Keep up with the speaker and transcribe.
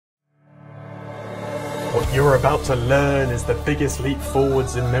What you're about to learn is the biggest leap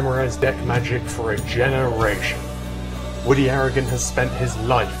forwards in memorized deck magic for a generation. Woody Aragon has spent his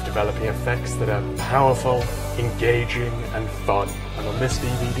life developing effects that are powerful, engaging, and fun. And on this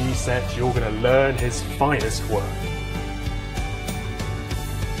DVD set, you're going to learn his finest work.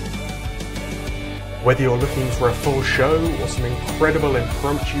 Whether you're looking for a full show or some incredible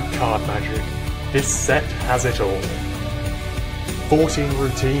impromptu card magic, this set has it all. 14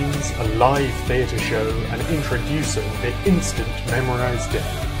 routines, a live theatre show, and introducing the instant memorised deck,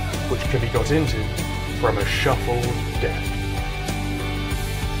 which can be got into from a shuffled deck.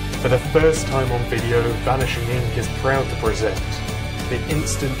 For the first time on video, Vanishing Ink is proud to present the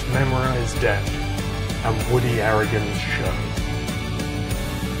instant memorised deck and Woody Aragon's show.